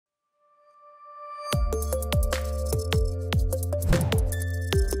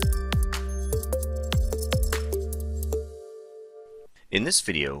In this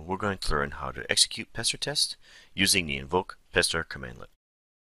video, we're going to learn how to execute Pester test using the invoke Pester commandlet.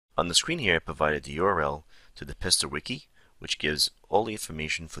 On the screen here, I provided the URL to the Pester wiki, which gives all the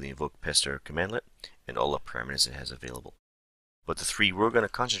information for the invoke Pester commandlet and all the parameters it has available. But the three we're going to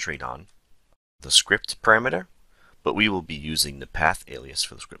concentrate on: the script parameter, but we will be using the path alias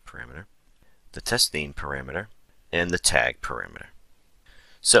for the script parameter, the test name parameter, and the tag parameter.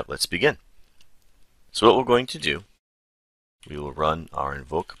 So let's begin. So what we're going to do, we will run our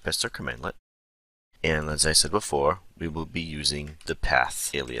invoke Pester commandlet, and as I said before, we will be using the path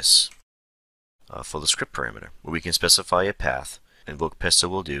alias for the script parameter, where we can specify a path. Invoke Pester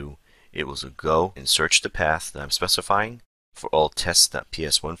will do, it will go and search the path that I'm specifying for all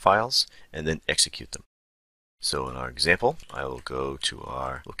tests.ps1 files and then execute them. So in our example, I will go to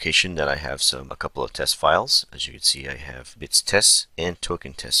our location that I have a couple of test files. As you can see, I have bits test and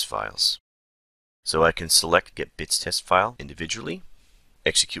token test files. So I can select get bits test file individually,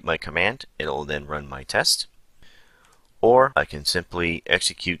 execute my command, and it will then run my test. Or I can simply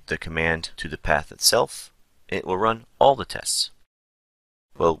execute the command to the path itself, and it will run all the tests.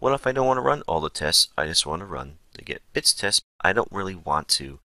 Well, what if I don't want to run all the tests? I just want to run the get bits test. I don't really want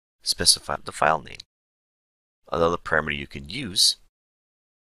to specify the file name. Another parameter you can use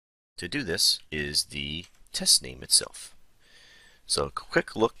to do this is the test name itself. So a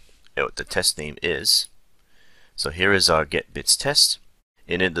quick look at what the test name is. So here is our get bits test.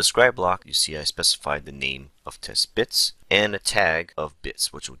 And in the describe block, you see I specified the name of test bits and a tag of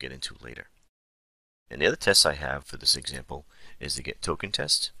bits, which we'll get into later. And the other test I have for this example is the get token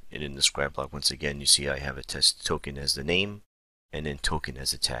test. And in the describe block, once again, you see I have a test token as the name and then token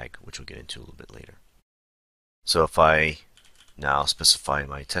as a tag, which we'll get into a little bit later. So if I now specify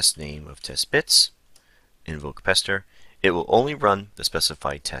my test name of test bits, invoke Pester, it will only run the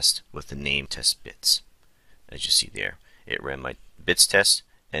specified test with the name test bits. As you see there, it ran my bits test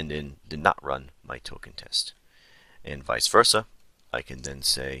and then did not run my token test. And vice versa, I can then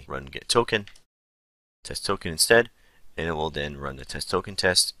say run get token, test token instead, and it will then run the test token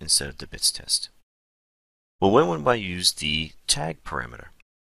test instead of the bits test. Well, when would I use the tag parameter?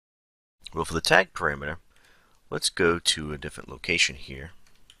 Well, for the tag parameter, let's go to a different location here.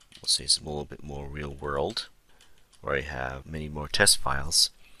 Let's say it's a little bit more real world, where I have many more test files,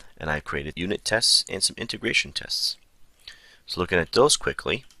 and I've created unit tests and some integration tests. So looking at those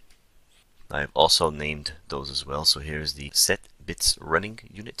quickly, I've also named those as well. So here's the set bits running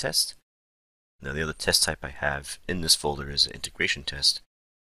unit test. Now the other test type I have in this folder is an integration test.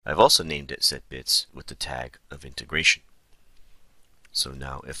 I've also named it set bits with the tag of integration. So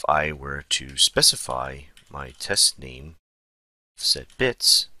now if I were to specify my test name set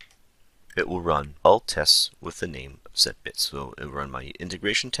bits, it will run all tests with the name of set bits. So it will run my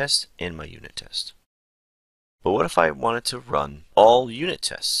integration test and my unit test. But what if I wanted to run all unit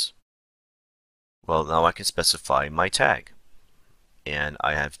tests? Well, now I can specify my tag. And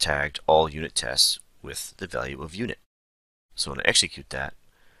I have tagged all unit tests with the value of unit. So when I execute that,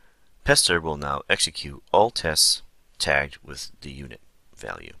 Pester will now execute all tests tagged with the unit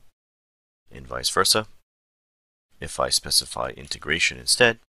value. And vice versa. If I specify integration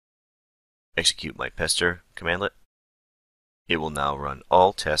instead, execute my Pester commandlet, it will now run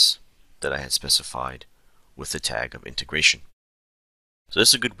all tests that I had specified with the tag of integration. So this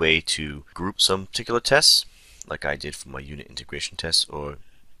is a good way to group some particular tests, like I did for my unit integration test, or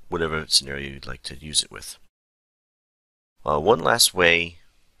whatever scenario you'd like to use it with. One last way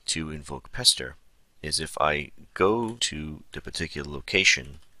to invoke Pester is if I go to the particular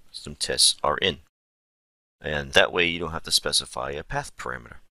location some tests are in. And that way you don't have to specify a path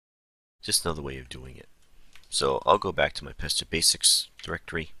parameter. Just another way of doing it. So I'll go back to my Pester basics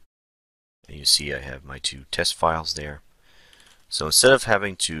directory, and you see I have my two test files there. So instead of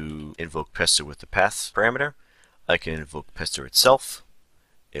having to invoke Pester with the path parameter, I can invoke Pester itself.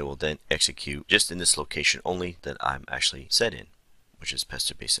 It will then execute just in this location only that I'm actually set in, which is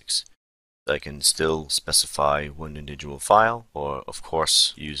Pester basics. I can still specify one individual file, or of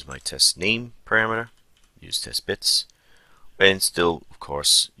course use my test name parameter, use test bits, and still of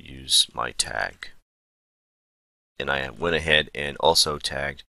course use my tag. And I went ahead and also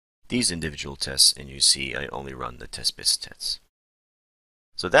tagged these individual tests, and you see I only run the test bits tests.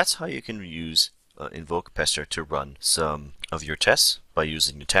 So that's how you can use invoke Pester to run some of your tests by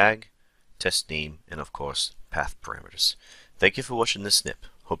using the tag, test name, and of course path parameters. Thank you for watching this snip.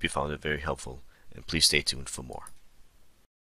 Hope you found it very helpful, and please stay tuned for more.